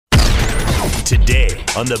Today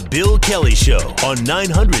on The Bill Kelly Show on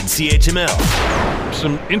 900 CHML.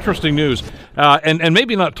 Some interesting news, and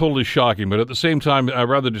maybe not totally shocking, but at the same time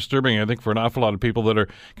rather disturbing, I think, for an awful lot of people that are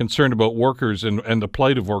concerned about workers and the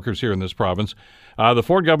plight of workers here in this province. The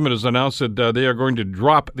Ford government has announced that they are going to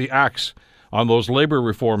drop the axe on those labor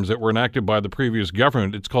reforms that were enacted by the previous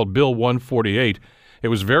government. It's called Bill 148. It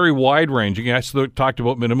was very wide-ranging. It talked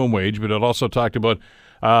about minimum wage, but it also talked about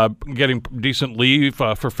getting decent leave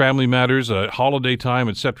for family matters, holiday time,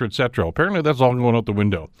 et cetera, et cetera. Apparently, that's all going out the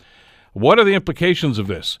window. What are the implications of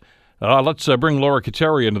this? Let's bring Laura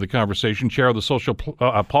Kateri into the conversation, chair of the social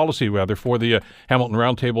policy, for the Hamilton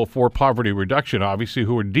Roundtable for Poverty Reduction, obviously,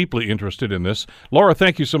 who are deeply interested in this. Laura,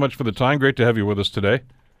 thank you so much for the time. Great to have you with us today.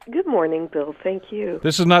 Good morning, Bill. Thank you.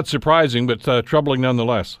 This is not surprising, but troubling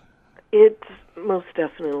nonetheless. It most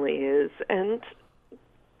definitely is. And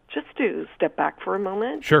just to step back for a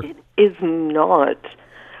moment, sure. It is not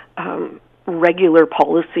regular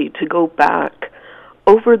policy to go back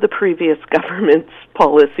over the previous government's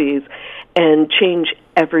policies and change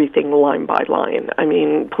everything line by line. I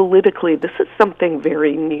mean, politically, this is something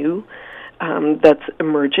very new that's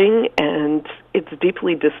emerging, and it's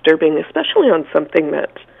deeply disturbing, especially on something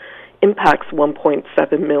that impacts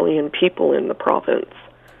 1.7 million people in the province.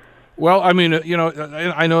 Well, I mean,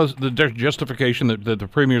 I know the justification that the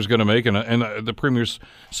Premier is going to make and the Premier's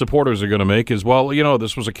supporters are going to make is, well,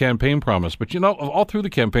 this was a campaign promise. But, all through the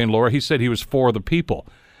campaign, Laura, he said he was for the people.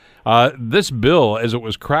 This bill, as it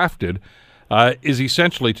was crafted, is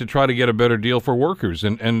essentially to try to get a better deal for workers.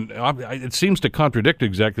 And it seems to contradict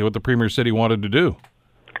exactly what the Premier said he wanted to do.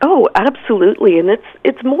 Oh, absolutely. And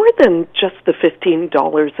it's more than just the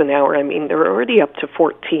 $15 an hour. I mean, they're already up to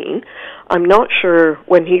 $14. I'm not sure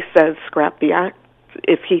when he says scrap the act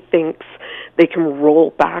if he thinks they can roll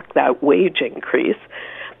back that wage increase.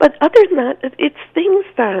 But other than that, it's things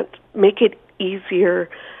that make it easier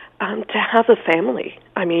to have a family.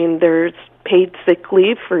 I mean, there's paid sick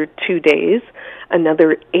leave for 2 days,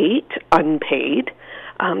 another 8 unpaid.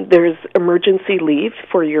 There's emergency leave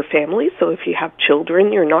for your family, so if you have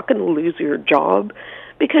children, you're not going to lose your job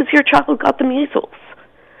because your child got the measles.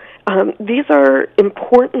 These are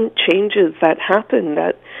important changes that happen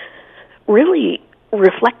that really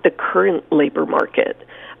reflect the current labor market,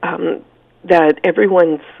 that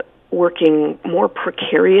everyone's working more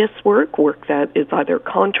precarious work that is either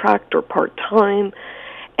contract or part-time,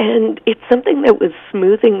 and it's something that was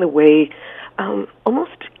smoothing the way,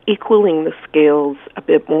 almost equaling the scales a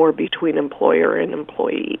bit more between employer and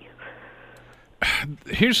employee.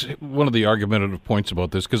 Here's one of the argumentative points about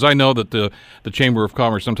this, because I know that the Chamber of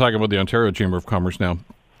Commerce, I'm talking about the Ontario Chamber of Commerce now,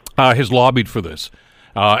 has lobbied for this.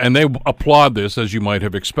 And they applaud this, as you might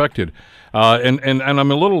have expected. And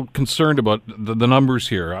I'm a little concerned about the numbers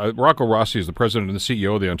here. Rocco Rossi is the president and the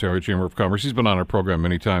CEO of the Ontario Chamber of Commerce. He's been on our program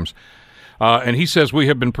many times. And he says, we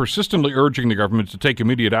have been persistently urging the government to take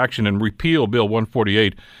immediate action and repeal Bill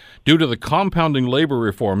 148 due to the compounding labor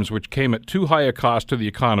reforms which came at too high a cost to the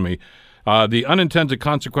economy. The unintended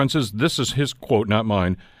consequences, this is his quote, not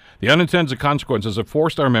mine, the unintended consequences have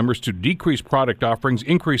forced our members to decrease product offerings,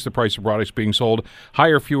 increase the price of products being sold,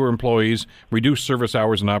 hire fewer employees, reduce service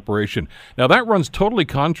hours and operation. Now, that runs totally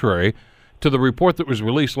contrary to the report that was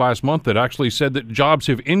released last month that actually said that jobs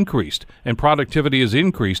have increased and productivity has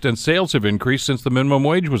increased and sales have increased since the minimum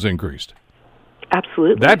wage was increased.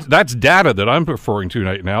 Absolutely. That's data that I'm referring to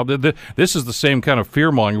right now. This is the same kind of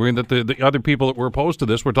fear-mongering that the other people that were opposed to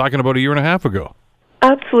this were talking about a year and a half ago.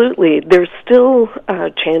 Absolutely. They're still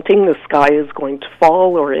chanting the sky is going to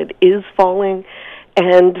fall or it is falling,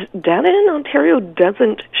 and data in Ontario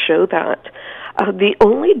doesn't show that. The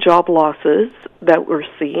only job losses that we're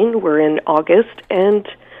seeing were in August, and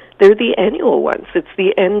they're the annual ones. It's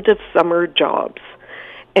the end of summer jobs.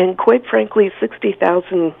 And quite frankly,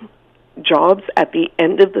 60,000 jobs at the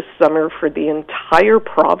end of the summer for the entire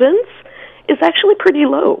province is actually pretty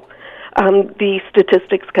low. The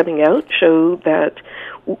statistics coming out show that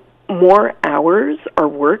more hours are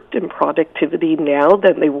worked in productivity now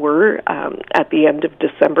than they were at the end of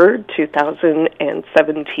December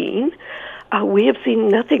 2017. We have seen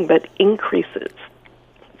nothing but increases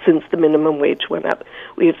since the minimum wage went up.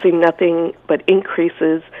 We have seen nothing but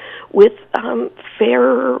increases with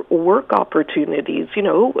fair work opportunities.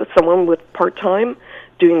 Someone with part-time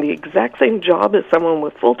doing the exact same job as someone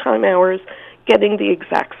with full-time hours getting the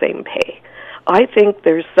exact same pay. I think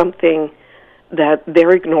there's something that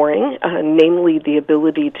they're ignoring, namely the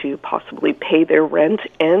ability to possibly pay their rent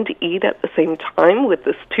and eat at the same time with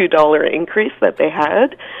this $2 increase that they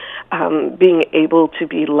had, being able to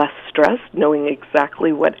be less stressed, knowing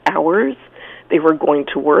exactly what hours they were going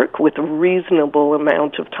to work with a reasonable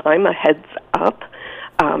amount of time, a heads up,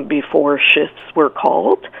 before shifts were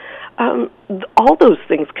called. All those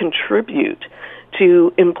things contribute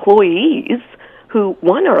to employees who,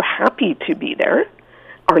 one, are happy to be there,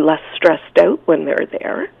 are less stressed out when they're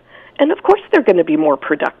there, and of course they're going to be more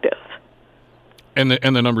productive. And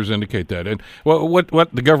the numbers indicate that. And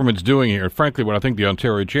what the government's doing here, frankly, what I think the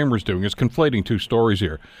Ontario Chamber is doing is conflating two stories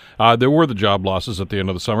here. There were the job losses at the end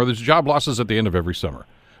of the summer. There's job losses at the end of every summer.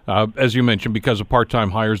 As you mentioned, because of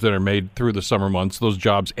part-time hires that are made through the summer months, those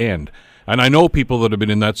jobs end. And I know people that have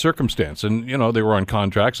been in that circumstance, and, they were on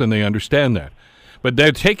contracts, and they understand that. But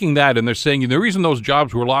they're taking that and they're saying the reason those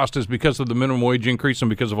jobs were lost is because of the minimum wage increase and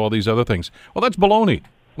because of all these other things. Well, that's baloney.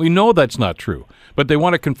 We know that's not true. But they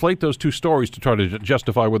want to conflate those two stories to try to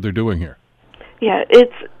justify what they're doing here. Yeah,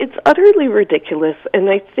 it's utterly ridiculous. And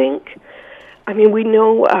I think, we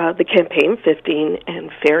know the Campaign 15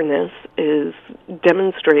 and fairness is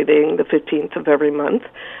demonstrating the 15th of every month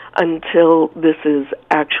until this is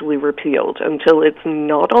actually repealed, until it's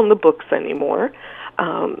not on the books anymore.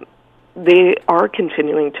 They are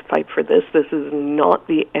continuing to fight for this. This is not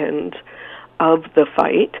the end of the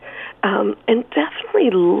fight. And definitely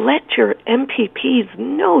let your MPPs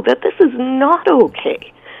know that this is not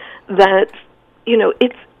okay, that,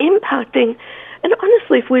 it's impacting. And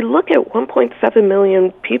honestly, if we look at 1.7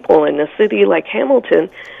 million people in a city like Hamilton,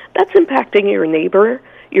 that's impacting your neighbor,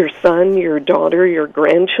 your son, your daughter, your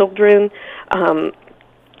grandchildren.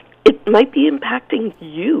 It might be impacting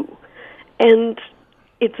you. And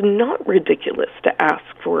it's not ridiculous to ask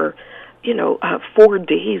for, 4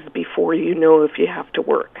 days before you know if you have to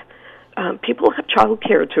work. People have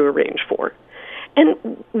childcare to arrange for.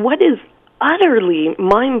 And what is utterly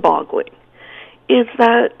mind-boggling is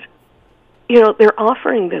that, they're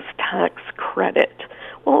offering this tax credit.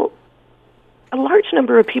 Well, a large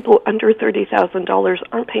number of people under $30,000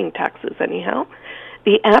 aren't paying taxes anyhow.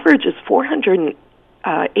 The average is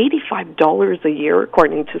 $485 a year,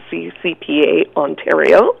 according to CCPA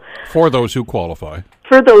Ontario. For those who qualify.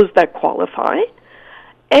 For those that qualify.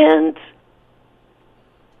 And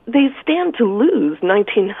they stand to lose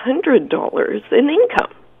 $1,900 in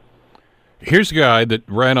income. Here's a guy that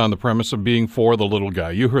ran on the premise of being for the little guy.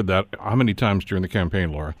 You heard that how many times during the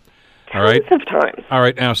campaign, Laura? All right. Tons of times. All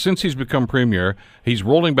right. Now, since he's become premier, he's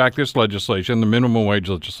rolling back this legislation, the minimum wage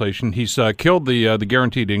legislation. He's killed the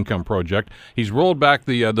guaranteed income project. He's rolled back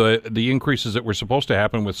the increases that were supposed to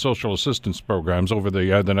happen with social assistance programs over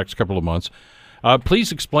the next couple of months.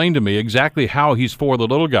 Please explain to me exactly how he's for the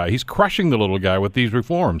little guy. He's crushing the little guy with these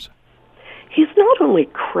reforms. He's not only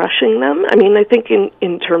crushing them. I think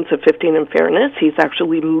in terms of 15 and fairness, he's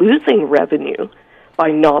actually losing revenue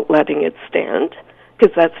by not letting it stand,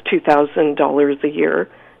 because that's $2,000 a year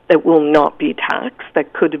that will not be taxed,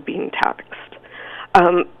 that could have been taxed.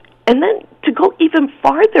 And then to go even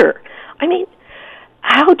farther,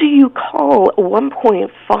 how do you call a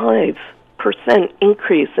 1.5%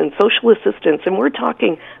 increase in social assistance, and we're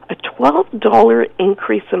talking a $12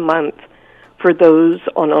 increase a month for those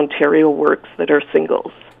on Ontario Works that are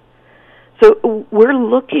singles. So we're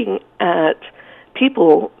looking at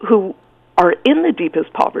people who are in the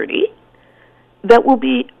deepest poverty that will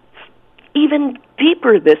be even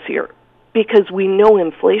deeper this year, because we know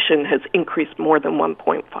inflation has increased more than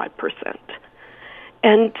 1.5%.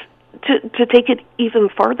 And to take it even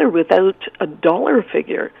farther without a dollar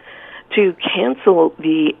figure, to cancel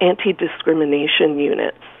the anti-discrimination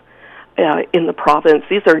units in the province.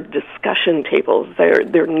 These are discussion tables.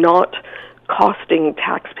 They're not costing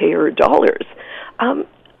taxpayer dollars.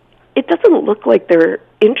 It doesn't look like they're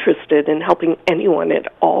interested in helping anyone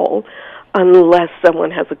at all unless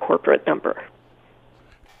someone has a corporate number.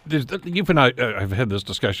 You and I have had this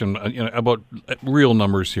discussion about real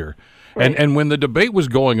numbers here. Right. And when the debate was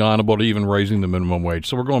going on about even raising the minimum wage,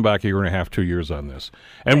 so we're going back a year and a half, 2 years on this,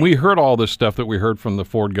 and we heard all this stuff that we heard from the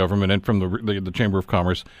Ford government and from the Chamber of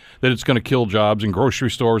Commerce, that it's going to kill jobs and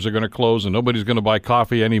grocery stores are going to close and nobody's going to buy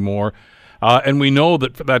coffee anymore. And we know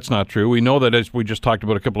that that's not true. We know that, as we just talked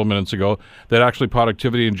about a couple of minutes ago, that actually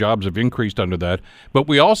productivity and jobs have increased under that. But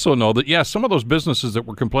we also know that, yes, some of those businesses that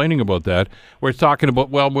were complaining about that were talking about,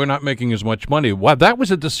 well, we're not making as much money. Well, that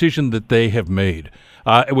was a decision that they have made.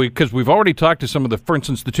 Because we've already talked to some of the, for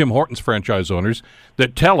instance, the Tim Hortons franchise owners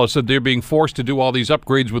that tell us that they're being forced to do all these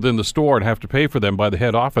upgrades within the store and have to pay for them by the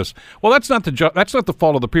head office. Well, that's not the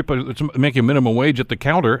fault of the people that's making minimum wage at the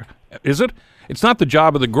counter, is it? It's not the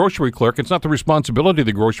job of the grocery clerk. It's not the responsibility of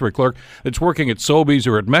the grocery clerk that's working at Sobeys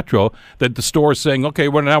or at Metro that the store is saying, okay,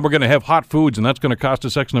 well, now we're going to have hot foods and that's going to cost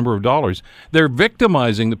us X number of dollars. They're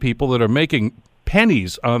victimizing the people that are making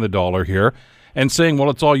pennies on the dollar here. and saying, well,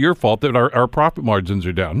 it's all your fault that our profit margins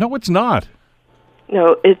are down. No, it's not.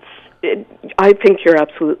 No, I think you're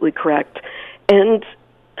absolutely correct. And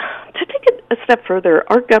to take it a step further,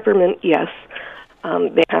 our government, yes,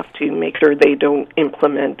 they have to make sure they don't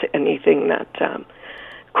implement anything that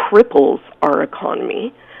cripples our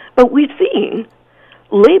economy. But we've seen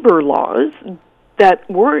labor laws that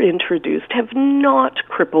were introduced have not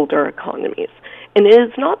crippled our economies. And it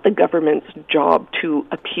is not the government's job to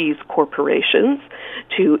appease corporations,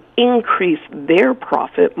 to increase their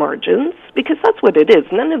profit margins, because that's what it is.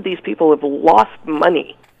 None of these people have lost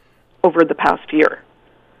money over the past year.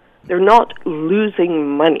 They're not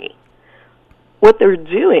losing money. What they're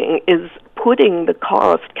doing is putting the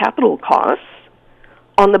capital costs,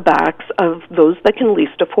 on the backs of those that can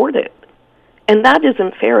least afford it. And that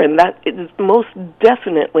isn't fair, and that is most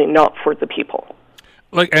definitely not for the people.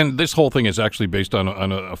 And this whole thing is actually based on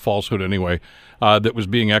a falsehood anyway, that was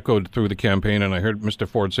being echoed through the campaign, and I heard Mr.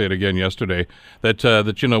 Ford say it again yesterday,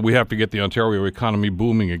 that we have to get the Ontario economy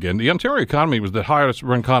booming again. The Ontario economy was the highest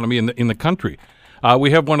run economy in the country.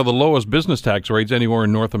 We have one of the lowest business tax rates anywhere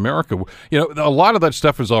in North America. A lot of that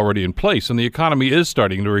stuff is already in place, and the economy is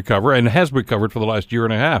starting to recover and has recovered for the last year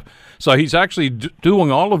and a half. So he's actually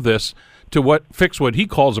doing all of this to fix what he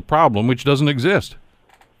calls a problem, which doesn't exist.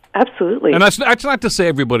 Absolutely. And that's not to say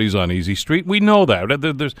everybody's on easy street. We know that.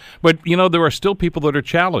 But there are still people that are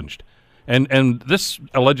challenged. And this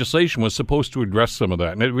legislation was supposed to address some of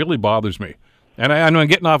that, and it really bothers me. And I'm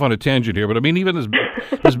getting off on a tangent here, but I mean, even this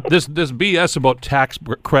BS about tax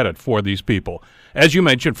credit for these people. As you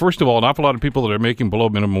mentioned, first of all, an awful lot of people that are making below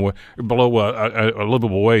a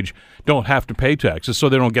livable wage don't have to pay taxes, so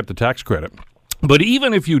they don't get the tax credit. But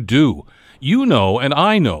even if you do, and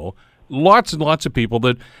I know, lots and lots of people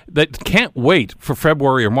that can't wait for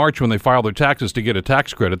February or March when they file their taxes to get a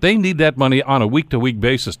tax credit. They need that money on a week-to-week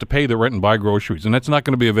basis to pay their rent and buy groceries, and that's not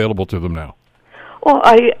going to be available to them now. Well,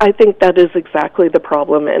 I think that is exactly the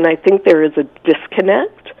problem, and I think there is a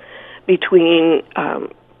disconnect between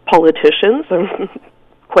politicians, and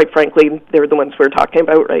quite frankly, they're the ones we're talking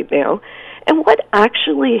about right now, and what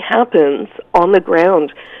actually happens on the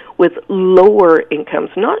ground with lower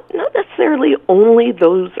incomes, not necessarily only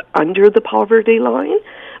those under the poverty line,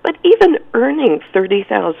 but even earning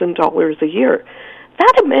 $30,000 a year.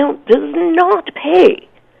 That amount does not pay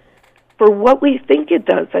for what we think it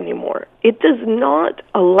does anymore. It does not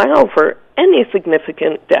allow for any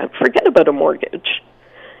significant debt. Forget about a mortgage.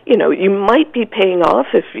 You might be paying off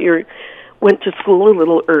if you went to school a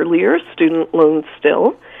little earlier, student loans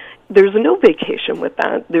still. There's no vacation with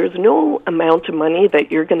that. There's no amount of money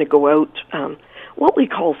that you're going to go out, what we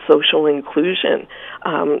call social inclusion,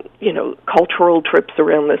 cultural trips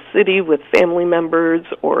around the city with family members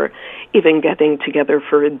or even getting together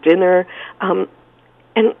for a dinner.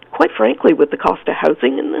 And quite frankly, with the cost of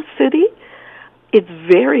housing in this city, it's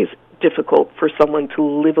very difficult for someone to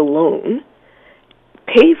live alone,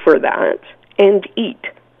 pay for that, and eat,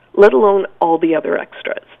 let alone all the other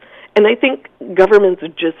extras. And I think governments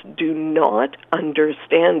just do not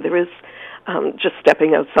understand. There is, just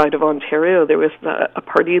stepping outside of Ontario, there was a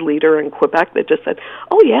party leader in Quebec that just said,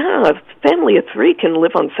 oh yeah, a family of three can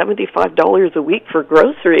live on $75 a week for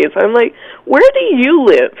groceries. I'm like, where do you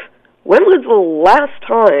live? When was the last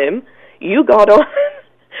time you got on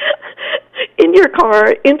in your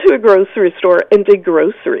car into a grocery store and did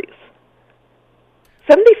groceries?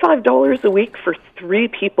 $75 a week for three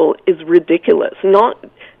people is ridiculous.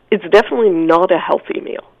 It's definitely not a healthy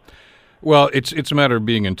meal. Well, it's a matter of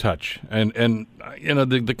being in touch, and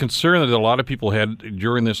the concern that a lot of people had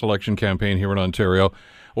during this election campaign here in Ontario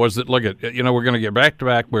was that, look, we're going to get back to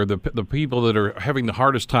back where the people that are having the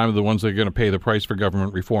hardest time are the ones that are going to pay the price for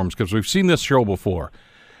government reforms, because we've seen this show before.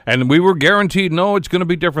 And we were guaranteed, no, it's going to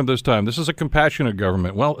be different this time. This is a compassionate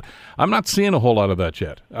government. Well, I'm not seeing a whole lot of that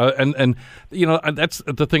yet. And that's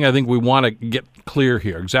the thing I think we want to get clear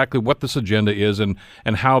here, exactly what this agenda is and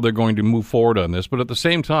how they're going to move forward on this. But at the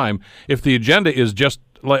same time, if the agenda is just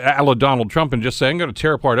like a la Donald Trump and just saying, I'm going to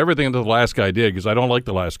tear apart everything that the last guy did because I don't like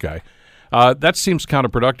the last guy, that seems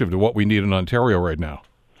counterproductive to what we need in Ontario right now.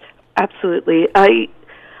 Absolutely.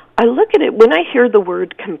 I look at it, when I hear the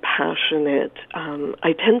word compassionate,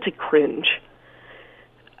 I tend to cringe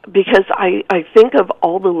because I think of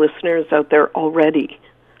all the listeners out there already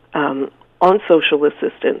on social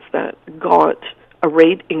assistance that got a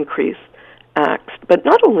rate increase axed, but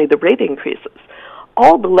not only the rate increases,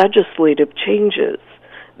 all the legislative changes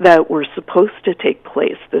that were supposed to take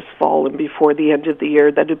place this fall and before the end of the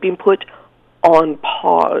year that have been put on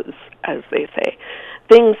pause, as they say,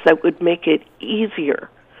 things that would make it easier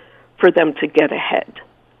for them to get ahead.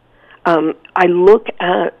 I look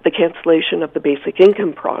at the cancellation of the Basic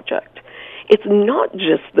Income Project. It's not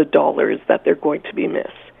just the dollars that they're going to be missed.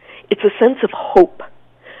 It's a sense of hope,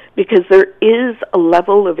 because there is a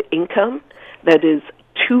level of income that is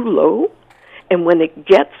too low, and when it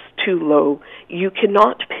gets too low, you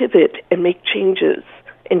cannot pivot and make changes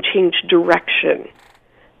and change direction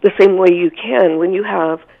the same way you can when you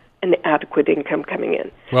have an adequate income coming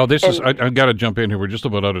in. Well, this is, I've got to jump in here. We're just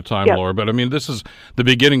about out of time, Laura, but I mean, this is the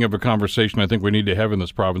beginning of a conversation I think we need to have in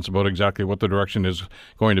this province about exactly what the direction is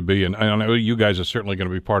going to be, and I know you guys are certainly going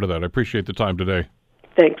to be part of that. I appreciate the time today.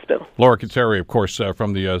 Thanks, Bill. Laura Katzeri, of course,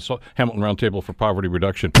 from the Hamilton Roundtable for Poverty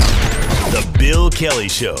Reduction. The Bill Kelly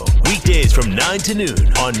Show, weekdays from 9 to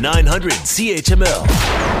noon on 900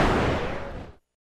 CHML.